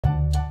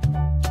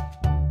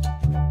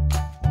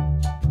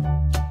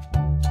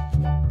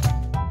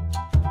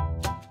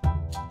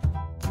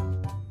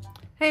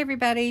Hey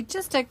everybody,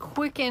 just a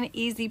quick and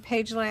easy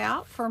page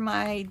layout for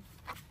my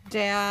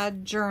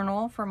dad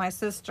journal for my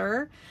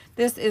sister.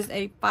 This is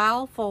a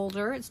file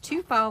folder. It's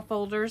two file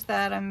folders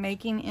that I'm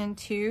making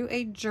into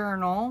a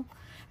journal.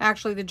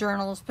 Actually, the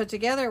journal is put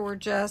together. We're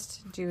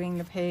just doing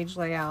the page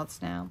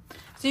layouts now.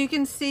 So you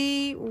can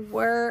see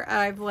where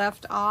I've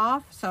left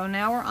off. So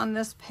now we're on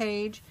this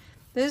page.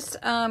 This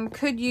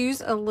could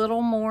use a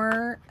little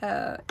more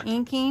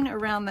inking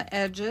around the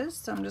edges.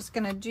 So I'm just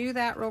gonna do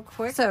that real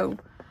quick. So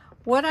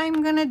what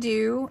I'm gonna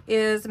do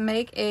is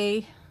make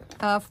a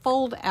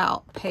fold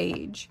out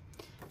page.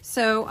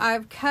 So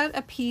I've cut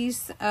a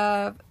piece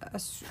of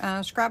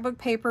scrapbook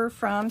paper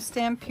from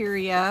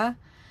Stamperia.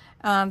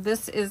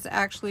 This is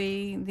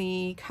actually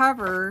the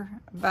cover,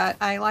 but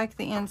I like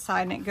the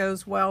inside and it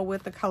goes well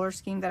with the color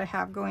scheme that I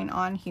have going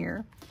on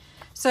here.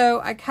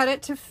 So I cut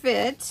it to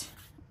fit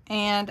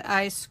and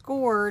I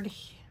scored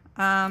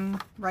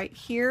right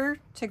here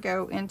to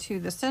go into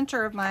the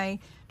center of my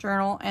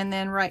journal, and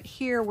then right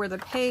here where the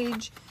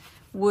page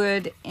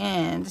would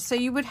end. So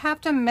you would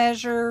have to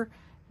measure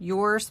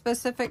your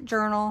specific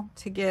journal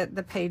to get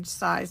the page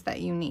size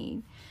that you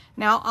need.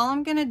 Now all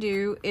I'm going to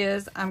do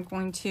is I'm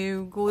going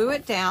to glue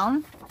it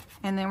down,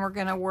 and then we're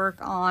going to work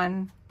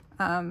on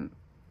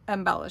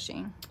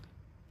embellishing.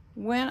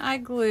 When I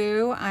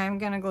glue, I'm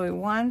going to glue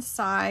one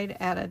side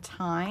at a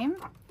time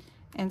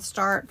and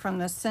start from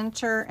the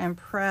center and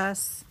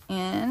press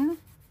in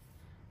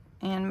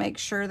and make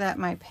sure that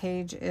my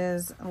page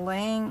is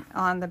laying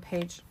on the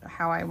page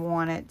how I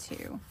want it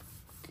to.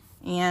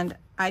 And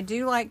I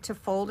do like to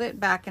fold it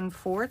back and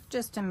forth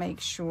just to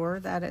make sure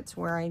that it's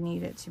where I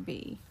need it to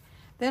be.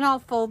 Then I'll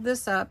fold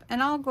this up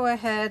and I'll go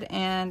ahead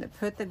and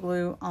put the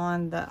glue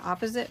on the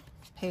opposite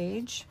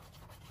page.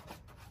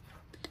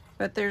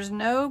 But there's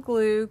no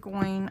glue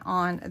going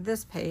on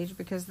this page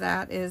because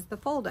that is the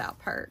fold out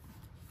part.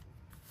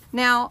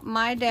 Now,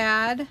 my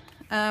dad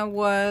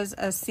was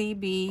a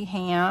CB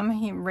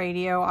ham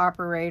radio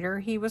operator.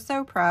 He was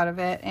so proud of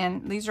it,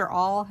 and these are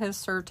all his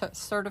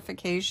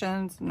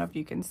certifications. I don't know if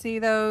you can see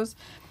those,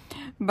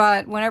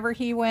 but whenever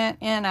he went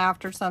in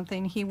after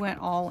something, he went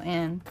all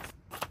in.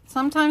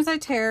 Sometimes I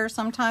tear,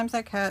 sometimes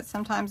I cut,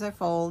 sometimes I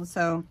fold,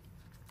 so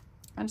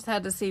I just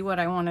had to see what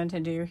I wanted to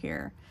do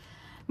here.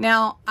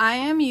 Now, I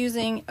am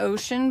using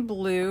ocean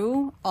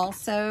blue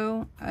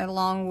also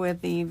along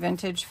with the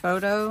vintage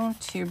photo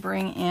to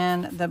bring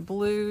in the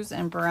blues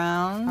and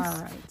browns.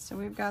 All right, so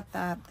we've got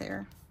that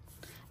there.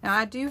 Now,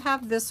 I do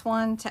have this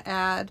one to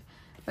add,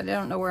 but I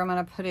don't know where I'm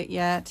going to put it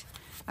yet.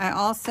 I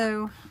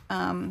also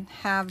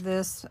have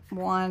this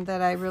one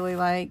that I really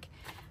like,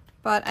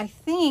 but I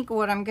think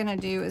what I'm going to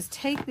do is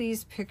take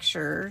these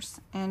pictures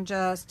and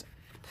just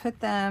put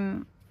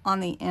them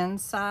on the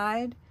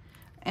inside,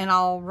 and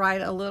I'll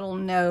write a little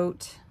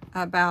note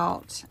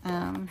about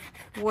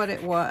what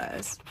it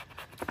was.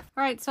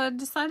 All right, so I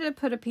decided to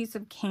put a piece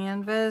of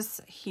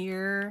canvas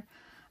here.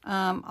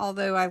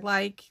 Although I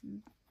like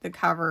the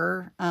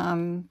cover,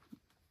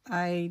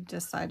 I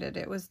decided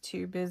it was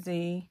too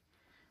busy.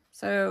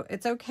 So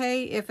it's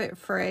okay if it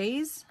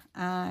frays.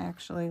 I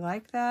actually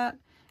like that.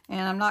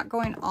 And I'm not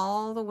going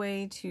all the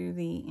way to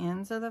the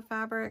ends of the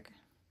fabric.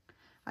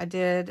 I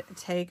did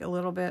take a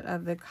little bit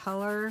of the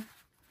color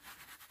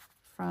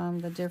from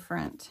the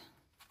different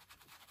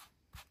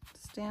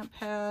stamp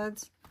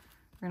pads.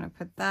 We're going to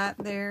put that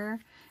there.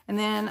 And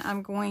then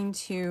I'm going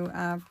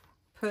to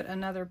put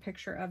another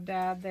picture of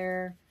Dad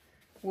there,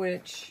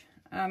 which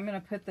I'm going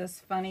to put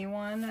this funny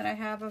one that I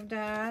have of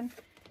Dad.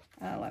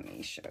 Let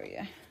me show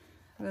you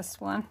this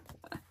one.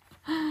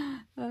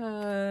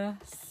 So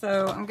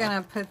I'm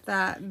going to put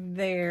that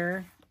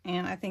there,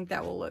 and I think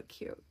that will look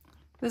cute.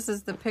 This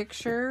is the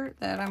picture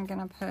that I'm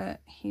going to put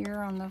here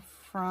on the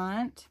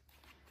front,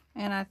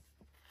 and I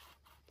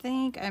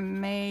think I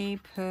may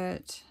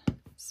put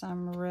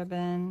some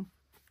ribbon,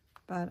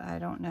 but I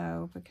don't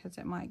know because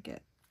it might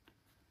get,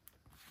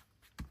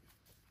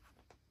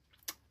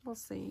 we'll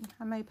see.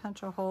 I may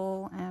punch a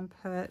hole and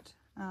put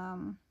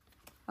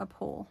a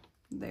pull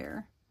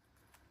there.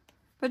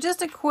 But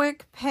just a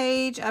quick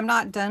page. I'm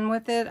not done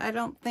with it, I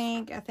don't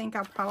think. I think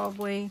I'll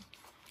probably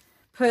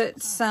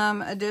put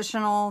some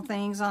additional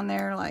things on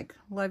there, like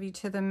love you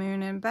to the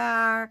moon and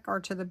back, or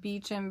to the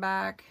beach and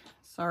back.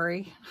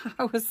 Sorry,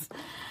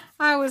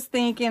 I was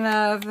thinking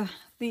of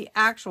the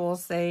actual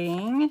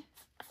saying,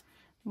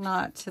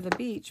 not to the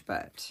beach,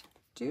 but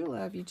do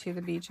love you to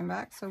the beach and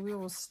back. So we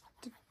will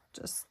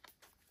just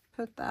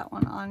put that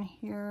one on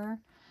here.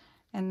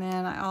 And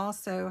then I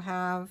also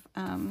have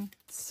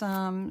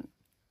some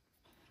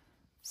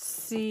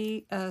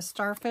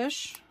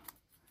starfish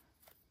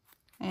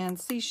and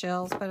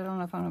seashells, but I don't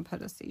know if I'm going to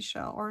put a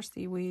seashell or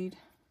seaweed.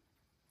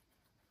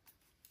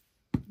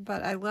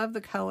 But I love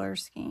the color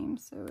scheme,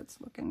 so it's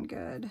looking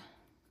good.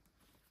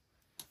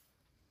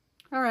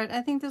 All right,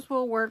 I think this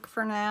will work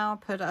for now.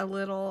 Put a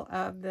little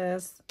of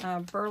this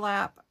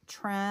burlap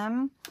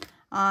trim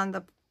on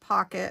the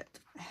pocket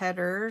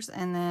headers,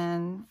 and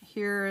then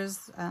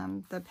here's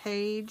the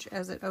page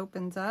as it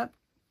opens up.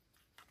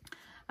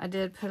 I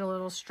did put a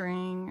little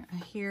string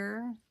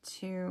here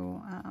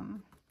to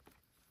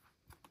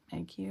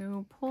make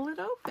you pull it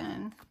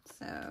open.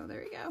 So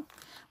there you go.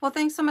 Well,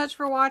 thanks so much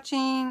for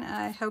watching.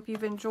 I hope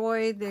you've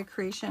enjoyed the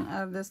creation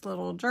of this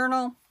little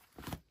journal,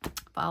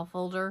 file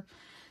folder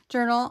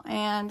journal,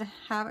 and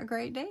have a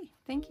great day.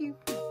 Thank you.